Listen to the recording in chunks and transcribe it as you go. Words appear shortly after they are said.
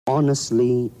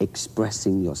honestly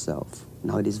expressing yourself.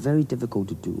 Now, it is very difficult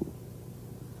to do.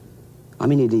 I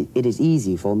mean, it is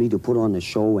easy for me to put on a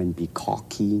show and be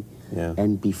cocky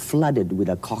and be flooded with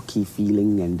a cocky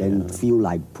feeling and then feel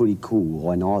like pretty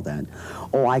cool and all that.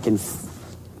 Or I can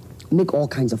make all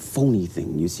kinds of phony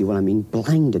things, you see what I mean?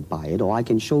 Blinded by it. Or I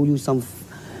can show you some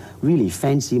really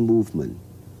fancy movement.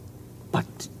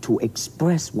 But to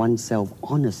express oneself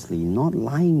honestly, not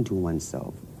lying to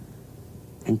oneself,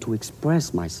 and to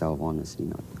express myself honestly,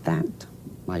 now that,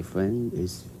 my friend,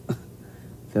 is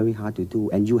very hard to do.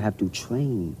 And you have to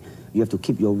train. You have to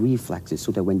keep your reflexes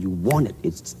so that when you want it,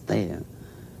 it's there.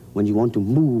 When you want to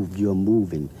move, you're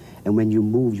moving. And when you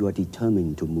move, you are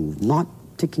determined to move. Not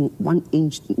taking 1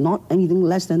 inch, not anything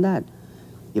less than that.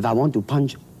 If I want to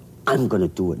punch, I'm going to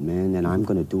do it, man, and I'm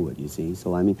going to do it, you see.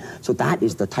 So, I mean, so that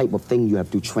is the type of thing you have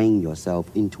to train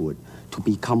yourself into it, to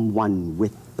become one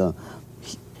with the...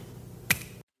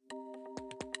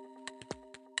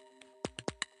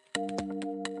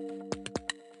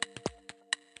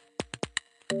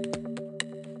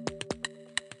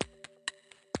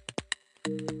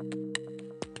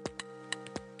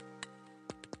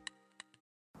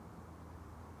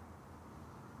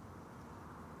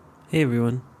 Hey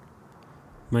everyone,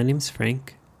 my name's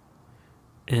Frank,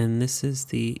 and this is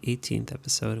the 18th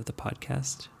episode of the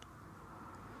podcast.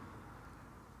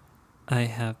 I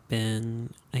have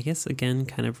been, I guess again,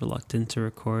 kind of reluctant to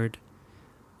record.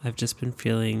 I've just been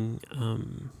feeling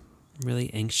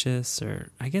really anxious,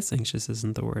 or I guess anxious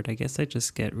isn't the word. I guess I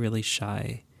just get really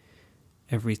shy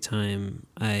every time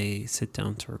I sit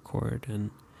down to record,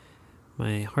 and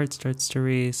my heart starts to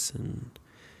race, and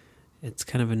it's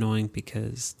kind of annoying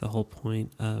because the whole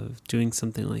point of doing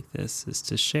something like this is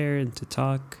to share and to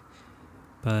talk.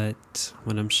 But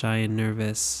when I'm shy and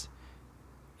nervous,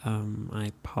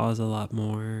 I pause a lot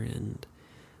more, and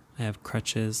I have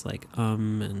crutches like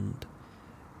and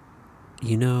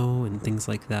and things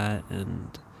like that.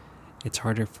 And it's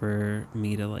harder for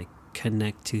me to like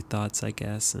connect two thoughts, I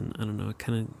guess. And I don't know, it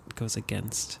kind of goes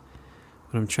against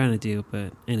what I'm trying to do.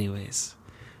 But anyways,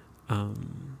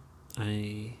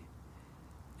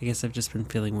 I guess I've just been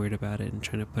feeling weird about it and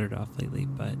trying to put it off lately,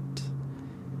 but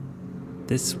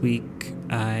this week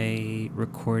I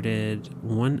recorded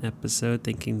one episode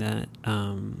thinking that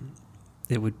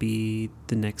it would be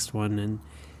the next one, and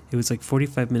it was like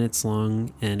 45 minutes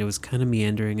long, and it was kind of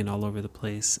meandering and all over the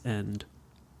place, and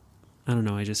I don't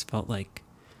know, I just felt like,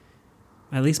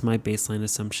 at least my baseline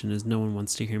assumption is no one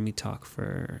wants to hear me talk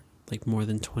for like more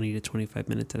than 20 to 25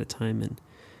 minutes at a time, and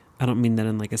I don't mean that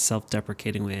in like a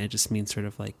self-deprecating way. I just mean sort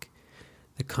of like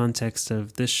the context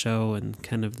of this show and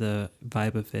kind of the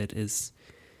vibe of it is,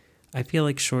 I feel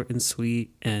like, short and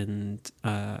sweet, and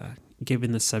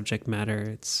given the subject matter,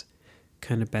 it's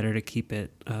kind of better to keep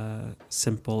it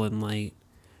simple and light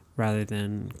rather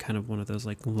than kind of one of those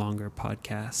like longer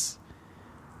podcasts.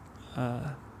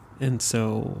 And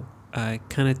so I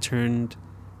kind of turned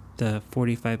the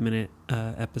 45-minute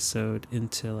episode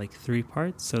into like 3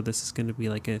 parts. So this is going to be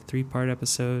like a 3-part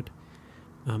episode,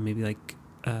 maybe like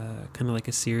kind of like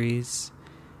a series.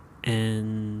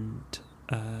 And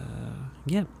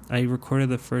I recorded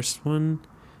the first one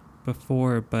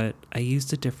before, but I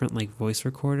used a different like voice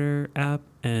recorder app,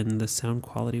 and the sound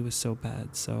quality was so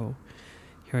bad. So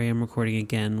here I am recording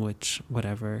again, which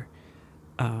whatever.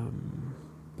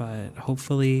 But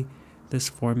hopefully this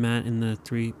format in the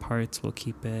 3 parts will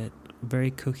keep it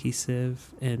very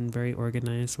cohesive and very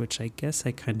organized, which I guess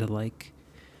I kind of like.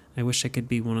 I wish I could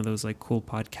be one of those like cool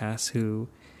podcasts who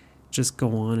just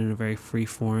go on in a very free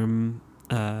form,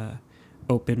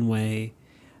 open way.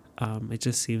 It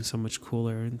just seems so much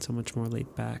cooler and so much more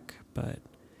laid back. But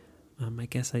I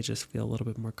guess I just feel a little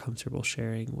bit more comfortable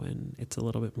sharing when it's a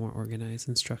little bit more organized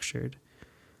and structured.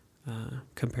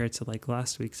 Compared to like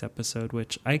last week's episode,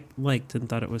 which I liked and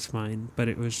thought it was fine, but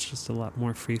it was just a lot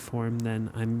more freeform than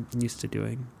I'm used to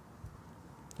doing.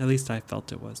 At least I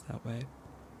felt it was that way.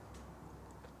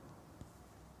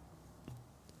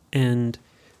 And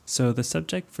so the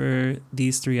subject for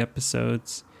these 3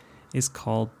 episodes is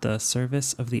called The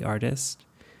Service of the Artist.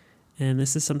 And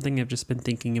this is something I've just been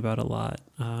thinking about a lot,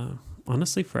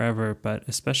 honestly forever, but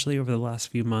especially over the last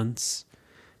few months.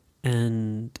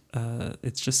 And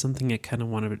it's just something I kind of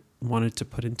wanted to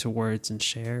put into words and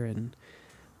share, and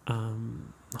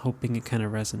hoping it kind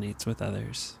of resonates with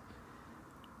others.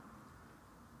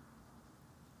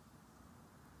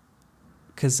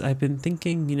 Because I've been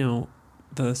thinking,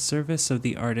 the service of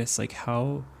the artist, like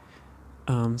how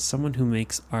someone who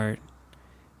makes art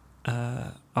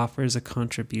offers a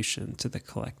contribution to the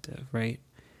collective, right?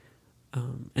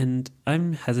 And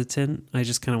I'm hesitant. I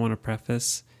just kind of want to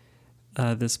preface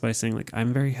this by saying, like,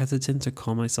 I'm very hesitant to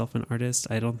call myself an artist.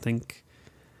 I don't think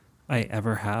I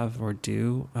ever have or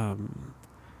do.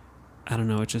 I don't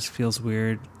know. It just feels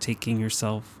weird taking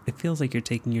yourself. It feels like you're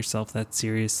taking yourself that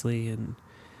seriously, and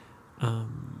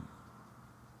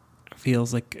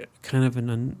feels like kind of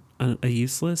a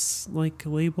useless like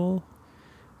label.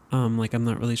 Like I'm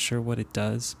not really sure what it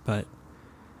does,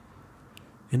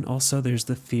 and also there's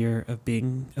the fear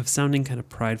of sounding kind of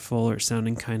prideful or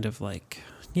sounding kind of like,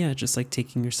 yeah, just like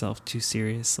taking yourself too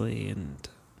seriously. And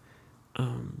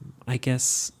I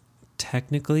guess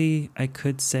technically I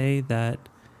could say that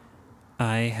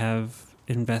I have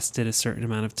invested a certain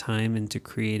amount of time into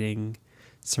creating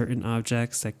certain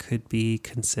objects that could be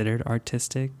considered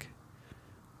artistic.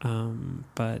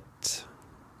 But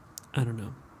I don't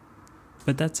know.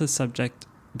 But that's a subject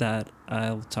that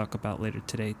I'll talk about later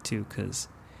today too, because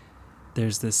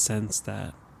there's this sense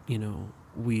that,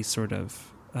 we sort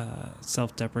of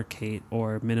self-deprecate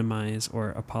or minimize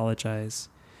or apologize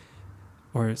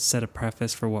or set a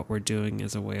preface for what we're doing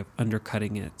as a way of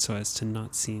undercutting it so as to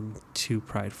not seem too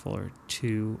prideful or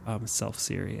too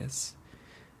self-serious.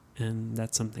 And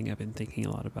that's something I've been thinking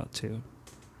a lot about too.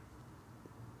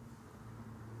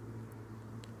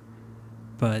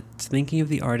 But thinking of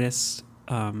the artist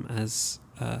as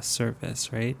a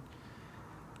service, right?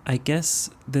 I guess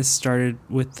this started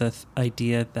with the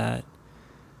idea that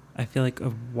I feel like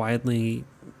a widely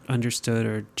understood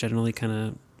or generally kind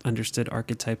of understood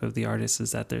archetype of the artist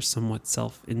is that they're somewhat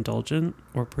self-indulgent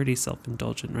or pretty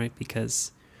self-indulgent, right?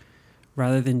 Because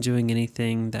rather than doing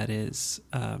anything that is,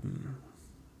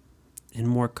 in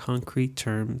more concrete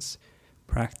terms,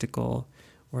 practical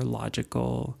or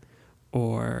logical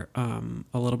or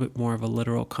a little bit more of a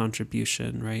literal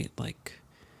contribution, right? Like,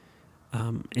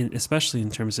 especially in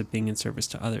terms of being in service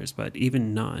to others, but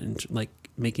even not, like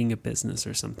making a business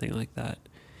or something like that.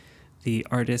 The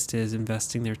artist is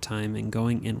investing their time and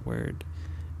going inward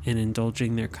and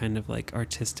indulging their kind of like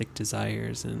artistic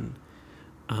desires and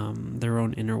their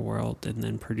own inner world, and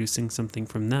then producing something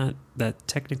from that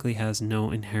technically has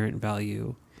no inherent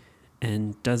value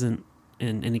and doesn't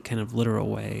in any kind of literal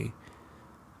way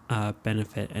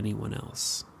benefit anyone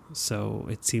else. So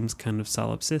it seems kind of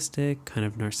solipsistic, kind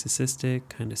of narcissistic,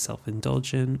 kind of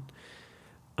self-indulgent.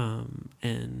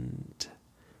 And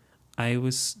I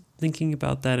was thinking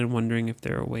about that and wondering if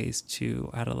there are ways to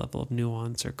add a level of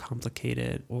nuance or complicate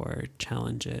it or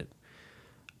challenge it.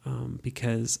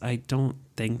 Because I don't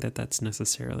think that that's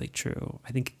necessarily true.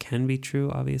 I think it can be true,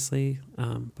 obviously,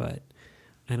 but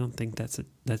I don't think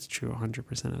that's true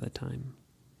 100% of the time.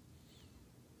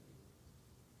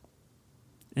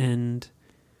 And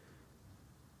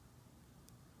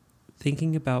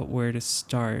thinking about where to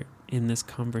start in this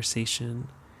conversation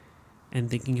and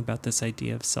thinking about this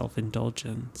idea of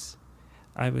self-indulgence,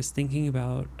 I was thinking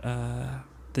about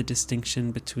the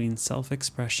distinction between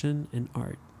self-expression and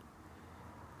art,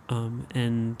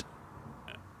 and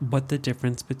what the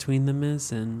difference between them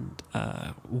is, and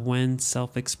when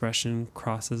self-expression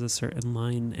crosses a certain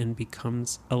line and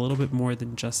becomes a little bit more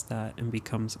than just that and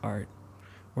becomes art,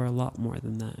 or a lot more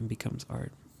than that and becomes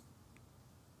art.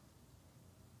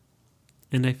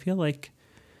 And I feel like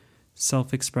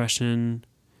self-expression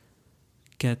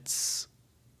gets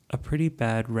a pretty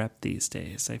bad rep these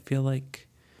days. I feel like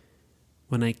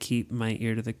when I keep my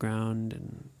ear to the ground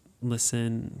and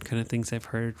listen, kind of things I've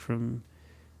heard from,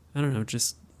 I don't know,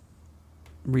 just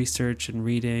research and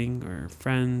reading or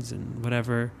friends and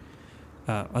whatever,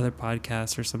 other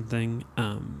podcasts or something,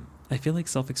 I feel like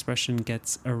self-expression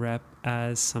gets a rep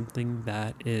as something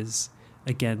that is,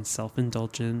 again,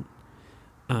 self-indulgent,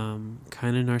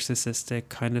 kind of narcissistic,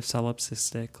 kind of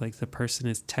solipsistic. Like the person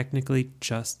is technically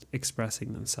just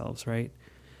expressing themselves, right?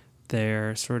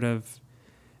 They're sort of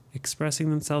expressing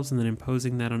themselves and then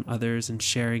imposing that on others and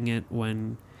sharing it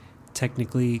when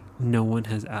technically no one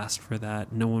has asked for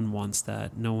that. No one wants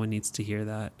that. No one needs to hear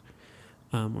that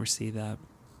or see that.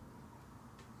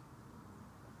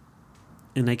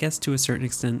 And I guess to a certain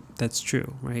extent that's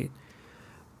true, right?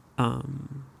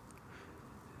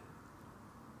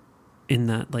 In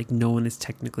that, like, no one is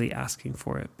technically asking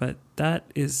for it. But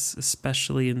that is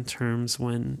especially in terms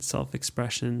when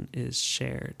self-expression is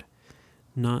shared,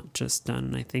 not just done.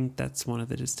 And I think that's one of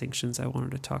the distinctions I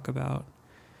wanted to talk about.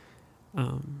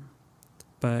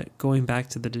 But going back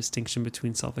to the distinction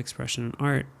between self-expression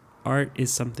and art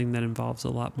is something that involves a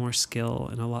lot more skill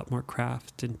and a lot more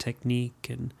craft and technique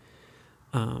and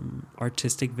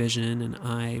artistic vision and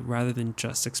eye, rather than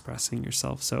just expressing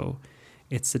yourself. So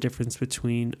it's the difference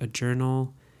between a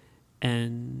journal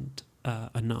and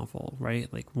a novel,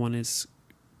 right? Like one is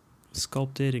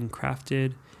sculpted and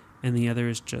crafted, and the other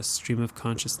is just stream of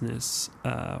consciousness,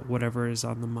 whatever is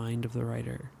on the mind of the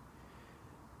writer.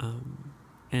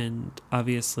 And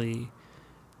obviously,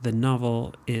 the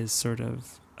novel is sort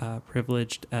of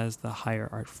privileged as the higher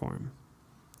art form.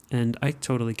 And I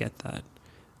totally get that,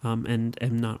 and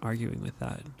am not arguing with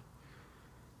that.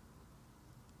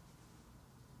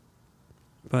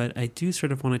 But I do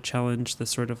sort of want to challenge the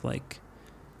sort of like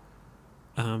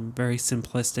very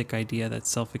simplistic idea that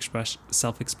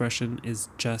self-expression is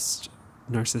just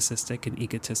narcissistic and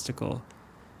egotistical.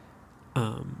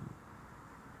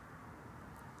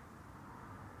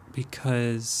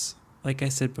 Because, like I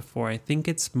said before, I think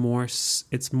it's more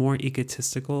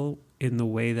egotistical in the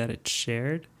way that it's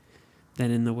shared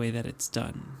than in the way that it's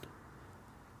done.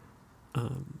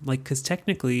 Because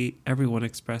technically everyone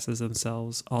expresses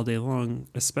themselves all day long,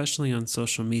 especially on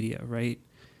social media, right?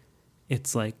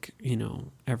 It's like,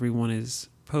 everyone is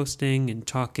posting and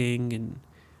talking and,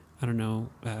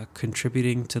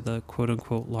 contributing to the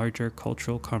quote-unquote larger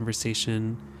cultural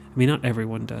conversation. I mean, not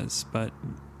everyone does, but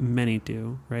many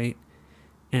do, right?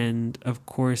 And of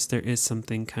course, there is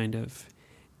something kind of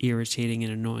irritating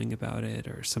and annoying about it,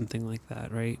 or something like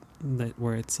that, right?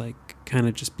 Where it's like kind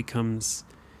of just becomes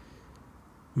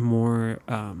more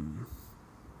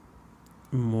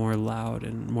loud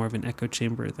and more of an echo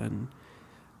chamber than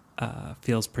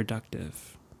feels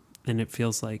productive. And it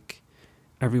feels like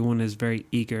everyone is very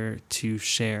eager to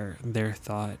share their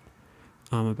thought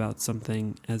about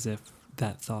something as if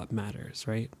that thought matters,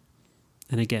 right?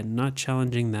 And again, not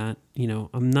challenging that,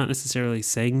 I'm not necessarily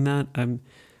saying that.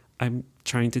 I'm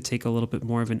trying to take a little bit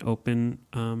more of an open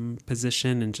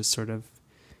position and just sort of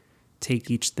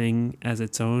take each thing as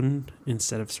its own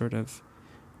instead of sort of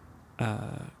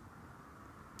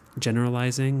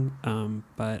generalizing.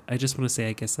 But I just want to say,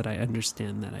 I guess, that I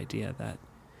understand that idea that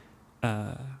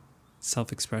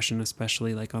self-expression,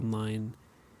 especially like online,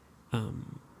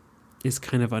 is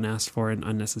kind of unasked for and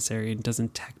unnecessary and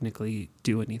doesn't technically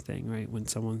do anything, right? When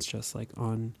someone's just like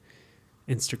on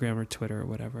Instagram or Twitter or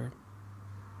whatever.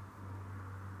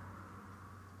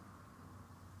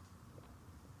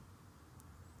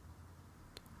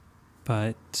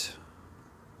 But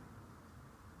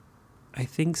I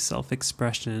think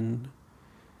self-expression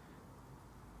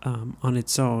on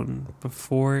its own,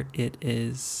 before it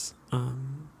is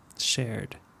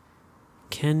shared,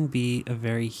 can be a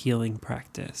very healing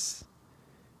practice.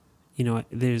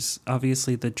 There's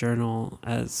obviously the journal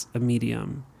as a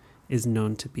medium is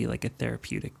known to be like a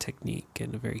therapeutic technique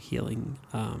and a very healing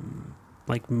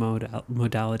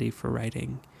modality for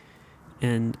writing.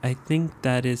 And I think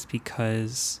that is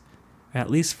because,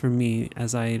 at least for me,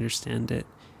 as I understand it,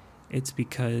 it's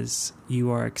because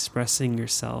you are expressing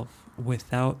yourself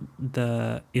without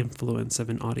the influence of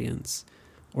an audience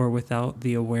or without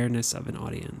the awareness of an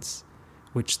audience,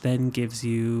 which then gives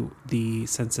you the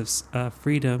sense of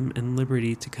freedom and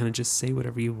liberty to kind of just say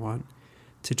whatever you want,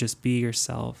 to just be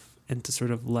yourself, and to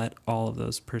sort of let all of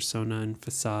those persona and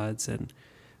facades and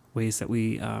ways that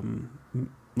we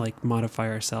modify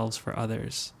ourselves for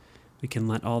others. We can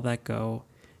let all that go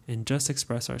and just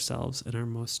express ourselves in our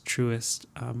most truest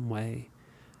way,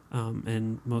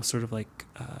 and most sort of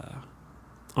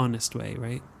honest way,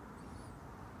 right?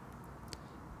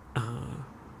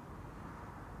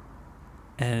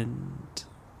 And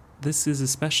this is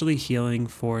especially healing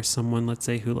for someone, let's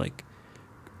say, who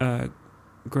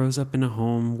grows up in a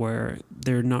home where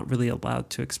they're not really allowed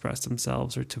to express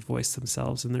themselves or to voice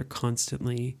themselves, and they're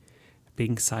constantly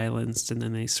being silenced, and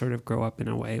then they sort of grow up in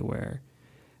a way where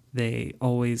they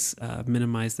always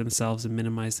minimize themselves and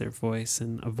minimize their voice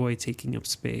and avoid taking up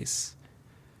space.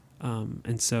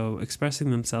 And so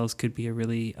expressing themselves could be a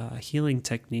really healing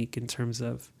technique in terms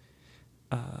of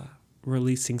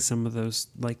releasing some of those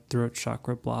throat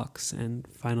chakra blocks and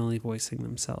finally voicing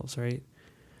themselves, right?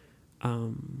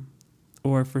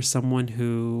 Or for someone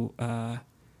who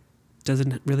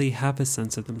doesn't really have a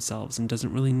sense of themselves and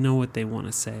doesn't really know what they want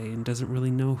to say and doesn't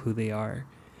really know who they are,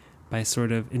 by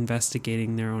sort of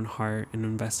investigating their own heart and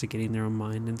investigating their own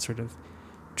mind and sort of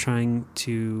trying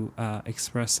to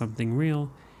express something real,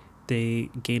 they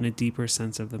gain a deeper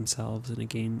sense of themselves and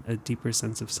gain a deeper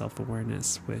sense of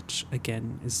self-awareness, which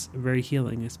again is very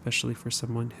healing, especially for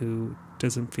someone who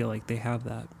doesn't feel like they have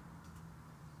that.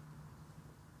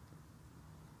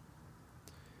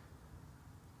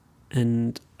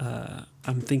 And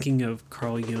I'm thinking of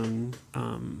Carl Jung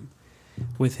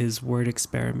with his word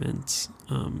experiments,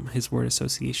 his word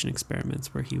association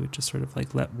experiments, where he would just sort of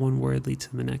let one word lead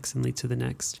to the next and lead to the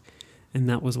next. And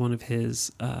that was one of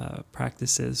his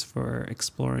practices for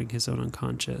exploring his own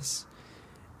unconscious.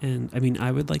 And I mean,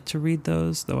 I would like to read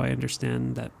those, though I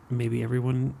understand that maybe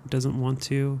everyone doesn't want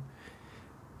to.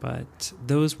 but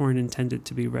those weren't intended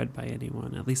to be read by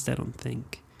anyone, at least I don't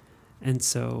think. And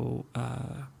so,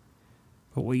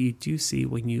 but what you do see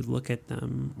when you look at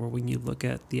them, or when you look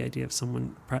at the idea of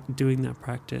someone doing that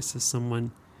practice, is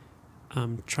someone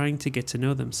trying to get to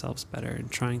know themselves better and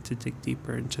trying to dig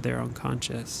deeper into their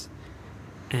unconscious.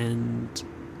 And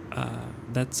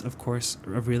that's, of course,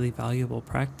 a really valuable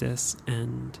practice,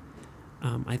 and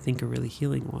I think a really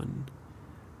healing one.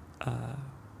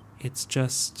 It's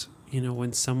just,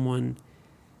 when someone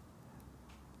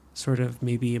sort of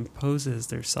maybe imposes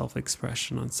their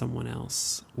self-expression on someone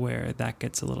else, where that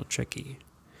gets a little tricky.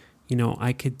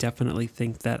 I could definitely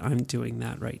think that I'm doing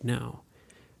that right now.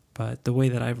 But the way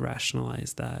that I've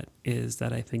rationalized that is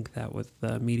that I think that with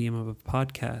the medium of a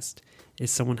podcast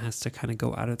is someone has to kind of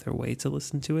go out of their way to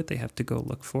listen to it. They have to go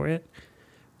look for it.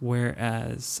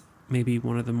 Whereas maybe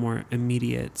one of the more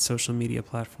immediate social media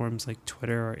platforms like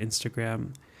Twitter or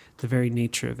Instagram, the very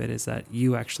nature of it is that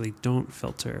you actually don't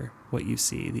filter what you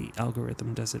see. The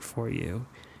algorithm does it for you.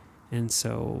 And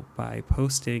so by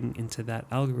posting into that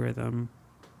algorithm,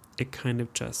 it kind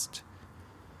of just,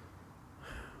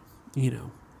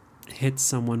 hits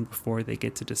someone before they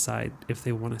get to decide if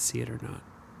they want to see it or not.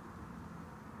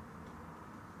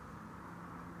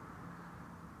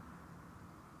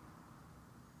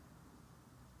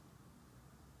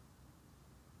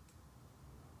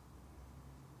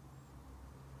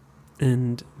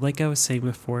 And like I was saying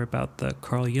before about the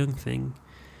Carl Jung thing,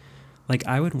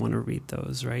 I would want to read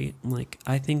those, right?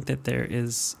 I think that there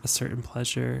is a certain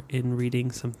pleasure in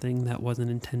reading something that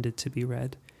wasn't intended to be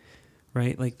read,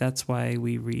 right? That's why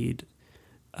we read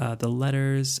the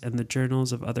letters and the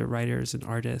journals of other writers and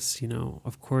artists,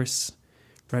 of course,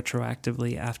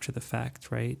 retroactively after the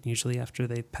fact, right? Usually after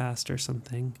they've passed or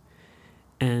something.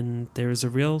 And there's a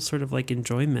real sort of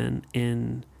enjoyment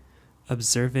in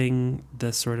observing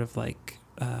the sort of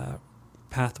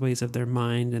pathways of their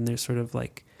mind and their sort of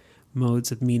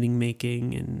modes of meaning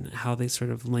making and how they sort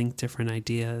of link different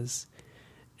ideas.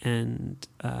 And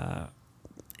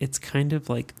it's kind of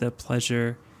the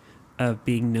pleasure of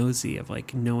being nosy, of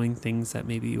knowing things that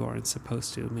maybe you aren't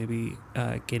supposed to, maybe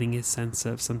getting a sense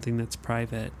of something that's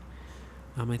private.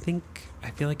 I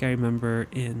feel like I remember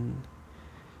in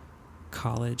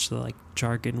college the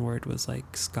jargon word was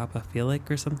scopophilic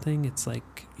or something. It's I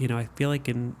feel like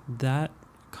in that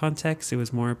context it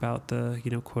was more about the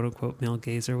quote unquote male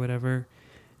gaze or whatever,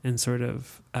 and sort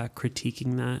of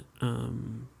critiquing that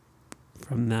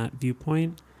from that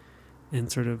viewpoint, and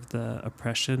sort of the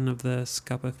oppression of the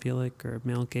scopophilic or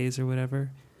male gaze or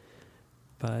whatever.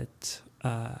 But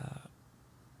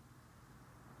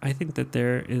I think that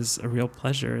there is a real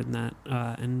pleasure in that,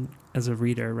 and as a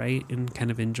reader, right, in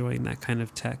kind of enjoying that kind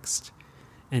of text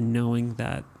and knowing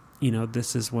that,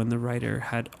 this is when the writer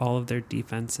had all of their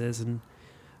defenses and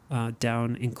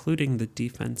down, including the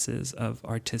defenses of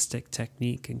artistic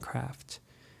technique and craft.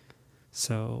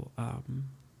 So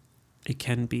it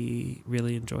can be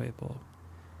really enjoyable.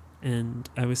 And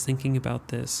I was thinking about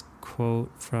this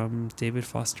quote from David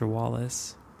Foster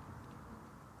Wallace,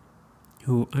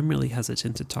 who I'm really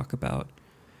hesitant to talk about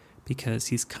because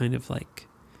he's kind of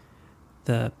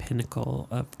the pinnacle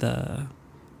of the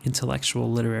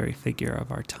intellectual literary figure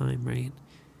of our time, right?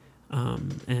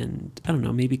 And I don't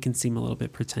know, maybe it can seem a little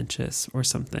bit pretentious or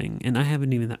something. And I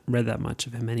haven't even read that much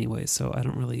of him anyway, so I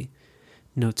don't really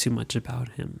know too much about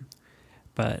him.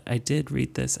 But I did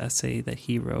read this essay that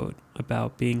he wrote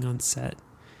about being on set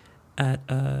on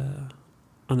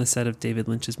the set of David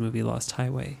Lynch's movie Lost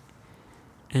Highway.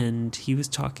 And he was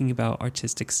talking about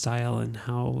artistic style and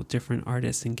how different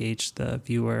artists engage the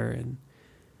viewer. And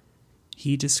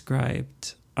he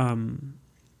described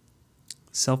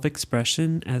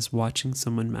self-expression as watching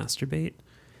someone masturbate,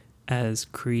 as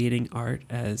creating art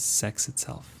as sex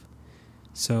itself.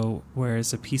 So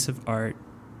whereas a piece of art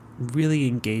really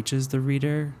engages the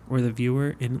reader or the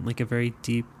viewer in a very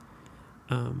deep,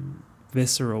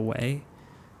 visceral way,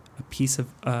 a piece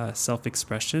of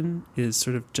self-expression is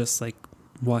sort of just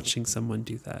watching someone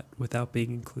do that without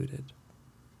being included.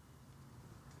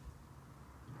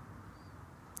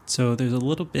 So there's a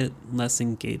little bit less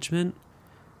engagement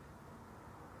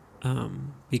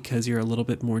because you're a little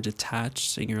bit more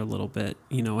detached and you're a little bit,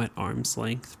 at arm's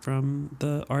length from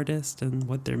the artist and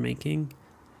what they're making.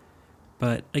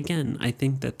 But again, I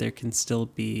think that there can still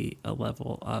be a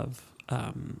level of,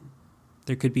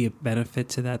 there could be a benefit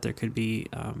to that. There could be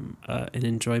an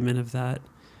enjoyment of that.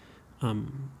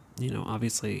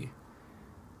 Obviously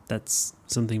that's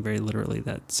something very literally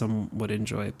that some would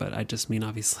enjoy, but I just mean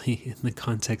obviously in the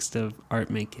context of art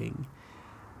making.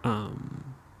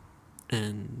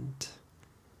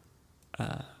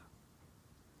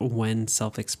 when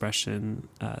self-expression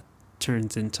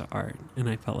turns into art. And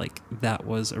I felt like that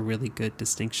was a really good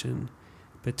distinction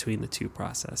between the two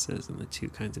processes and the two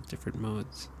kinds of different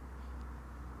modes.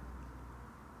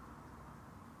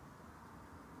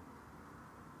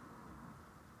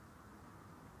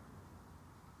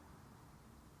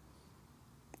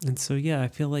 And so, yeah, I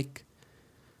feel like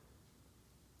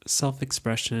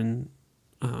self-expression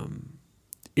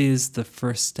is the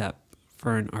first step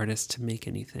for an artist to make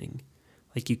anything.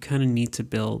 Like, you kind of need to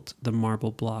build the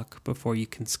marble block before you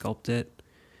can sculpt it.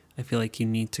 I feel like you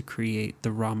need to create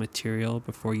the raw material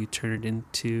before you turn it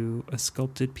into a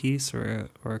sculpted piece or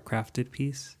a crafted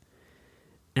piece.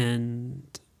 And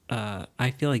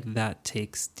I feel like that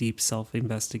takes deep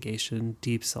self-investigation,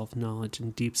 deep self-knowledge,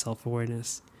 and deep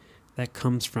self-awareness that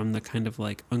comes from the kind of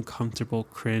like uncomfortable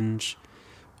cringe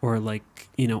or like,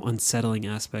 unsettling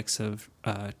aspects of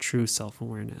true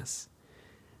self-awareness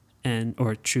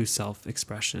or true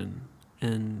self-expression.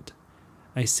 And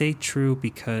I say true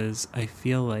because I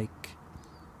feel like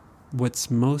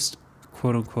what's most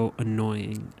quote unquote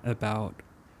annoying about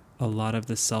a lot of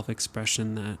the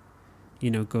self-expression that,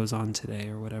 goes on today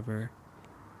or whatever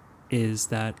is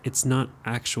that it's not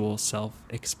actual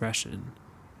self-expression.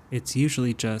 It's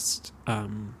usually just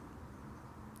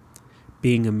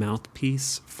being a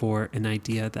mouthpiece for an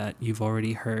idea that you've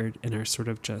already heard and are sort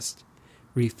of just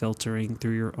refiltering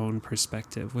through your own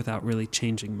perspective without really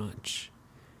changing much.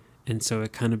 And so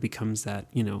it kind of becomes that,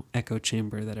 echo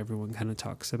chamber that everyone kind of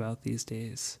talks about these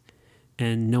days.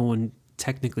 And no one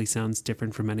technically sounds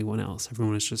different from anyone else.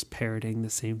 Everyone is just parroting the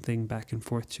same thing back and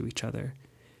forth to each other.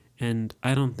 And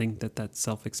I don't think that that's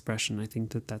self-expression. I think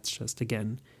that that's just,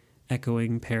 again,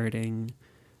 echoing, parroting,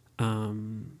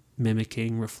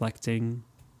 mimicking, reflecting.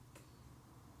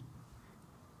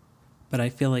 But I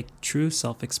feel like true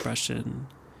self-expression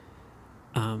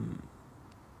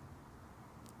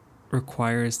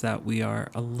requires that we are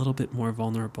a little bit more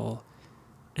vulnerable,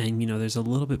 and there's a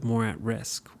little bit more at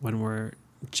risk when we're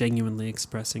genuinely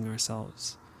expressing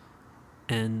ourselves.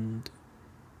 And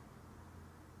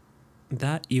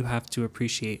that you have to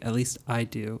appreciate, at least I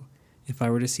do. If I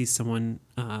were to see someone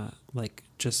like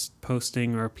just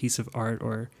posting or a piece of art,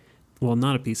 or well,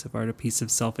 not a piece of art, a piece of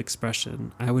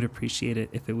self-expression, I would appreciate it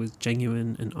if it was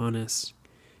genuine and honest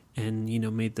and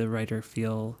made the writer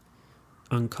feel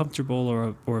uncomfortable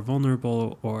or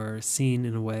vulnerable or seen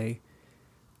in a way.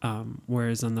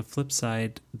 Whereas on the flip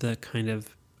side, the kind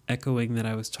of echoing that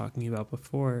I was talking about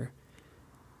before,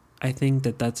 I think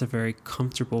that that's a very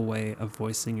comfortable way of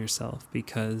voicing yourself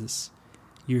because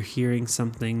you're hearing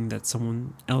something that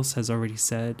someone else has already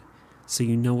said, so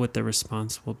you know what the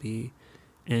response will be,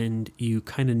 and you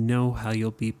kind of know how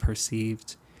you'll be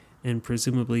perceived, and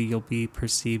presumably you'll be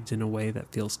perceived in a way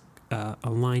that feels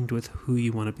aligned with who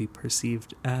you want to be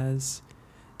perceived as.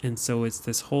 And so it's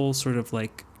this whole sort of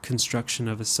like construction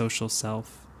of a social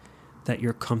self that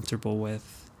you're comfortable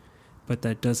with, but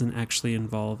that doesn't actually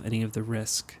involve any of the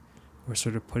risk or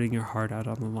sort of putting your heart out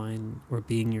on the line or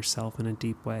being yourself in a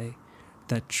deep way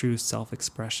that true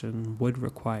self-expression would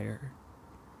require.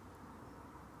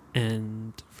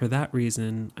 And for that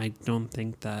reason, I don't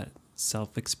think that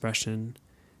self-expression,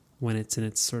 when it's in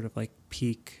its sort of like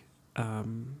peak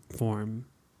form,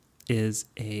 is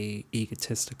a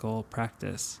egotistical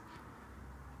practice.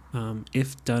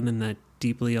 If done in that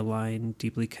deeply aligned,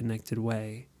 deeply connected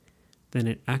way, then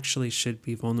it actually should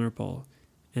be vulnerable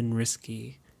and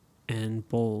risky and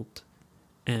bold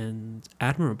and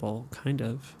admirable, kind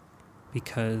of,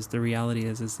 because the reality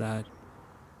is that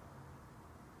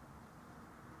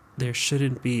there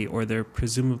shouldn't be, or there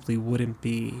presumably wouldn't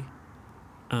be,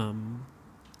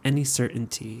 any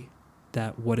certainty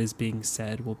that what is being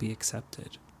said will be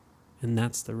accepted. And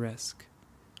that's the risk.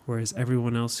 Whereas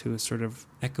everyone else who is sort of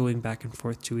echoing back and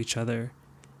forth to each other,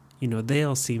 they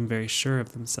all seem very sure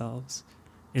of themselves.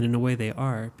 And in a way they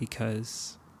are,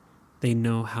 because they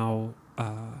know how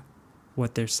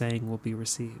what they're saying will be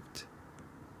received.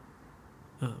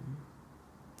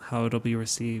 How it'll be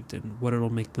received and what it'll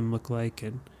make them look like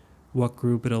and what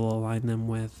group it'll align them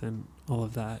with and all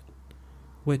of that.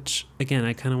 Which, again,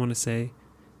 I kind of want to say,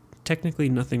 technically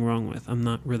nothing wrong with. I'm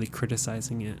not really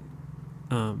criticizing it.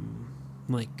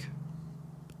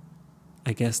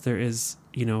 I guess there is,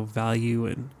 value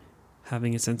in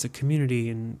having a sense of community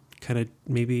and kind of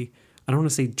maybe, I don't want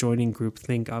to say joining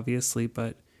groupthink, obviously,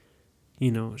 but,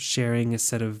 sharing a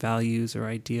set of values or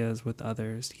ideas with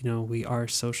others. We are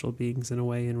social beings in a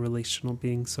way and relational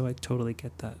beings, so I totally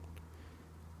get that.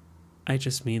 I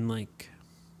just mean,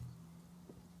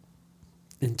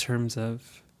 in terms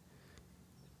of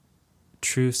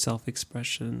true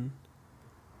self-expression,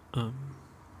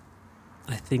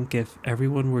 I think if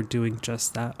everyone were doing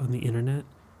just that on the internet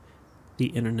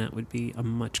would be a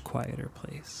much quieter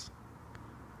place.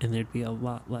 And there'd be a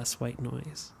lot less white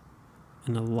noise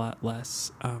and a lot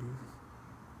less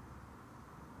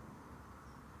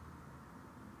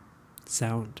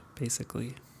sound,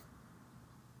 basically.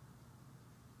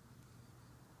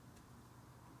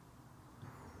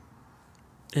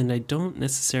 And I don't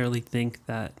necessarily think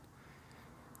that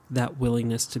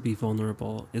willingness to be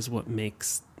vulnerable is what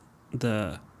makes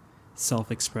the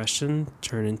self-expression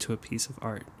turn into a piece of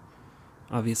art.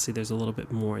 Obviously, there's a little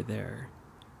bit more there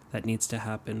that needs to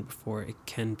happen before it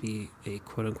can be a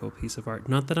quote-unquote piece of art.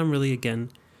 Not that I'm really, again,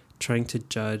 trying to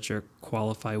judge or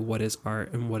qualify what is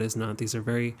art and what is not. These are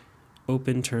very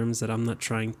open terms that I'm not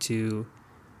trying to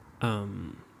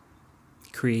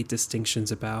create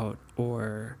distinctions about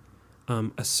or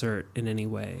assert in any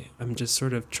way. I'm just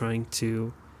sort of trying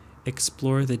to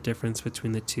explore the difference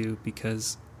between the two,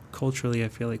 because culturally I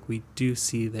feel like we do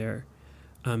see there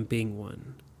being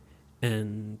one.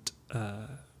 And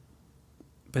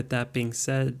but that being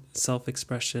said,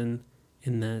 self-expression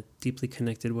in that deeply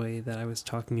connected way that I was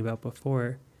talking about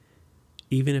before,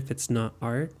 even if it's not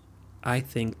art, I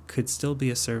think could still be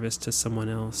a service to someone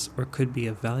else, or could be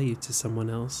of value to someone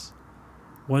else.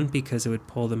 One, because it would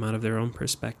pull them out of their own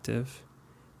perspective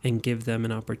and give them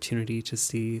an opportunity to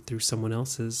see through someone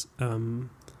else's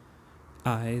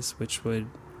eyes, which would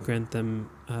grant them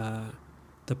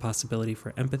the possibility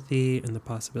for empathy and the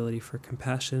possibility for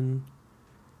compassion,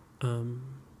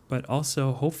 but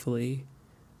also hopefully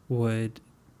would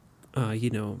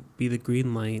be the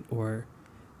green light, or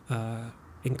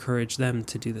encourage them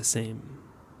to do the same.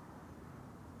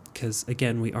 Because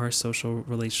again, we are social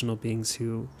relational beings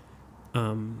who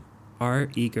are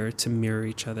eager to mirror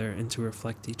each other and to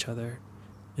reflect each other.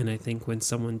 And I think when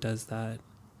someone does that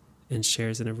and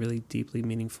shares in a really deeply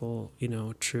meaningful,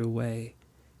 true way,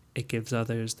 it gives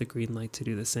others the green light to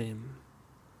do the same.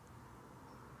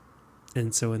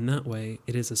 And so in that way,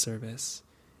 it is a service.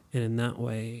 And in that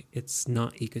way, it's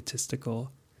not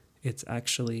egotistical. It's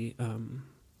actually, I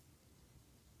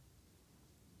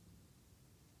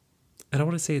don't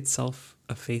want to say it's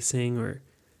self-effacing or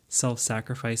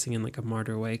self-sacrificing in like a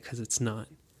martyr way, because it's not.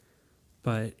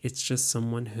 But it's just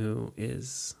someone who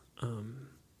is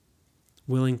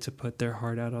willing to put their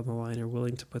heart out on the line, or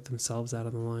willing to put themselves out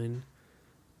on the line,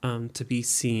 to be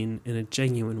seen in a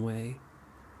genuine way,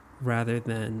 rather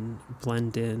than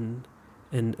blend in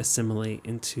and assimilate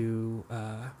into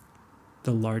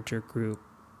the larger group,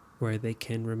 where they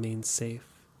can remain safe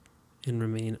and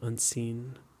remain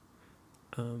unseen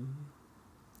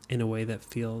in a way that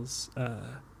feels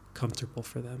comfortable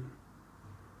for them.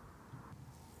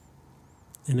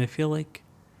 And I feel like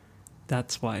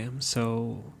that's why I'm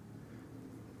so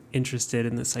interested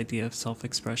in this idea of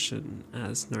self-expression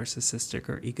as narcissistic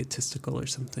or egotistical or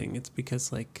something. It's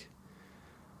because, like,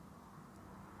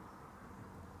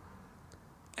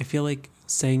 I feel like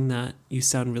saying that you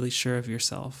sound really sure of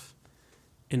yourself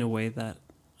in a way that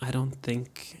I don't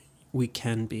think we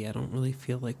can be. I don't really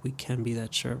feel like we can be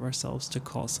that sure of ourselves to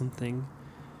call something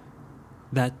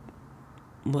that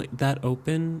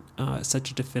open in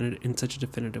such a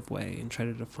definitive way and try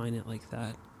to define it like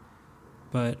that.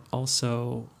 But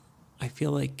also, I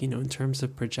feel like, in terms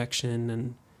of projection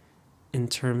and in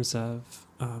terms of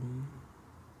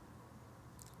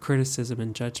criticism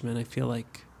and judgment, I feel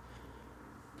like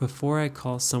before I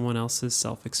call someone else's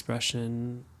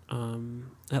self-expression,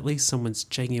 at least someone's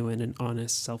genuine and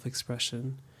honest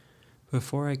self-expression,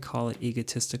 before I call it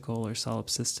egotistical or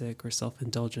solipsistic or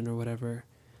self-indulgent or whatever,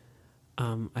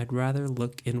 I'd rather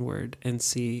look inward and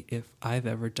see if I've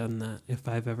ever done that, if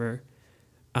I've ever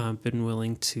been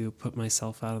willing to put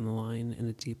myself out on the line in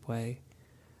a deep way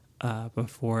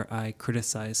before I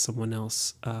criticize someone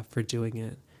else for doing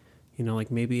it.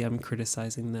 Like maybe I'm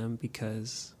criticizing them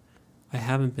because I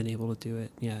haven't been able to do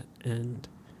it yet, and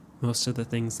most of the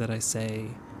things that I say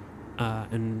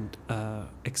and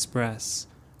express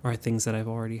are things that I've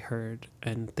already heard,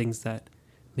 and things that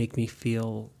make me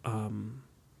feel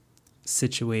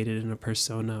situated in a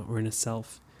persona or in a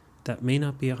self that may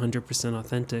not be 100%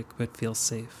 authentic, but feels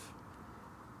safe.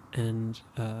 And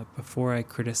before I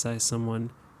criticize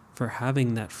someone for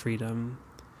having that freedom,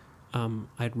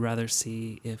 I'd rather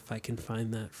see if I can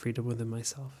find that freedom within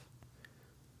myself.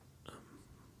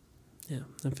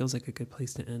 That feels like a good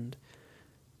place to end.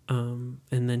 And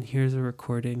then here's a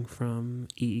recording from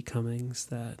E. Cummings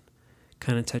that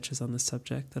kind of touches on the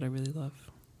subject that I really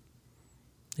love.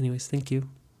 Anyways, thank you.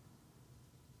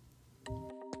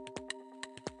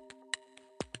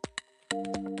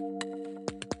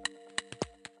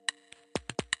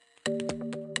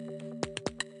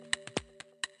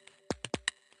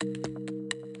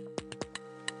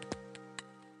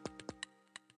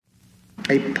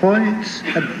 A poet's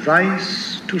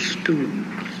advice to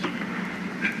students.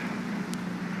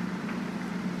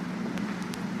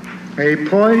 A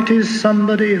poet is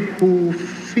somebody who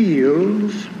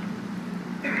feels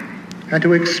and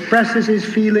who expresses his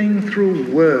feeling through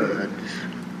words.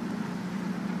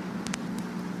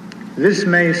 This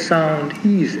may sound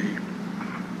easy.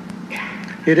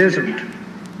 It isn't.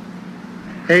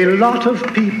 A lot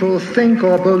of people think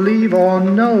or believe or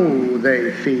know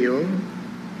they feel,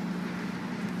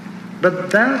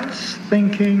 but that's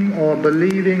thinking or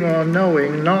believing or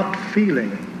knowing, not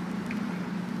feeling.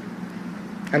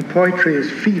 And poetry is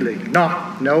feeling,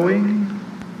 not knowing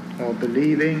or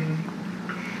believing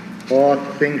or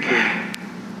thinking.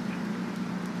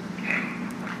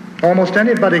 Almost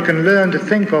anybody can learn to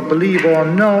think or believe or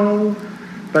know,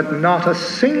 but not a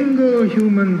single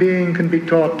human being can be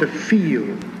taught to feel.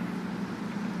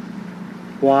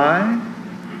 Why?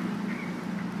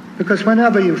 Because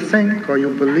whenever you think or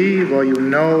you believe or you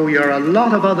know, you're a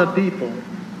lot of other people.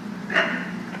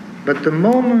 But the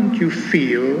moment you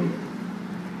feel,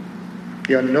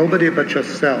 you're nobody but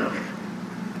yourself.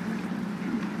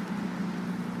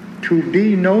 To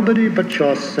be nobody but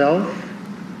yourself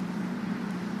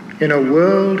in a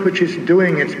world which is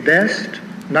doing its best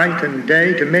night and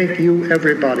day to make you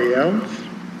everybody else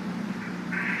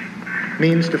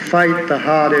means to fight the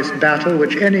hardest battle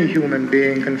which any human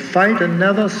being can fight and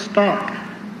never stop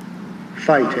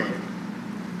fighting.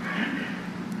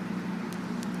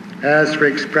 As for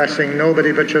expressing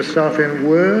nobody but yourself in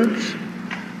words,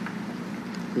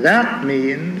 that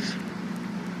means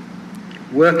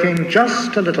working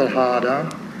just a little harder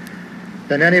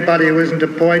than anybody who isn't a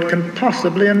poet can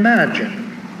possibly imagine.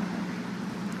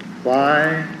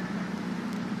 Why?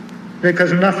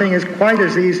 Because nothing is quite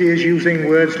as easy as using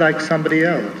words like somebody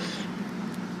else.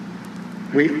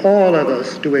 We all of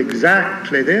us do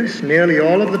exactly this nearly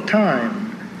all of the time.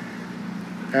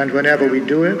 And whenever we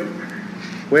do it,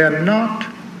 we're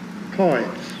not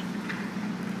poets.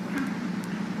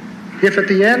 If at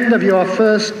the end of your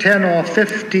first 10 or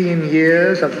 15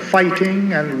 years of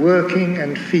fighting and working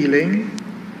and feeling,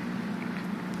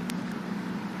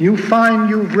 you find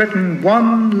you've written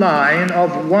one line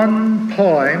of one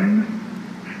poem,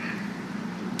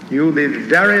 you'll be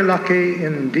very lucky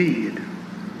indeed.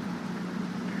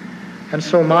 And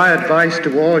so my advice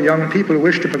to all young people who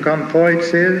wish to become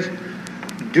poets is,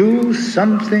 do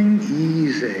something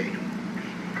easy,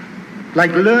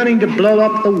 like learning to blow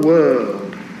up the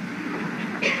world,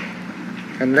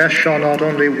 unless you're not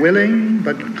only willing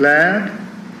but glad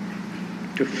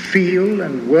to feel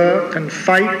and work and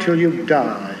fight till you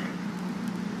die.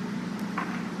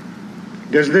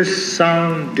 Does this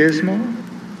sound dismal?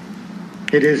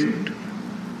 It isn't.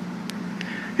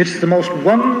 It's the most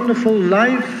wonderful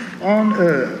life on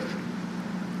earth,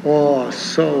 or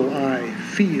so I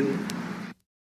feel.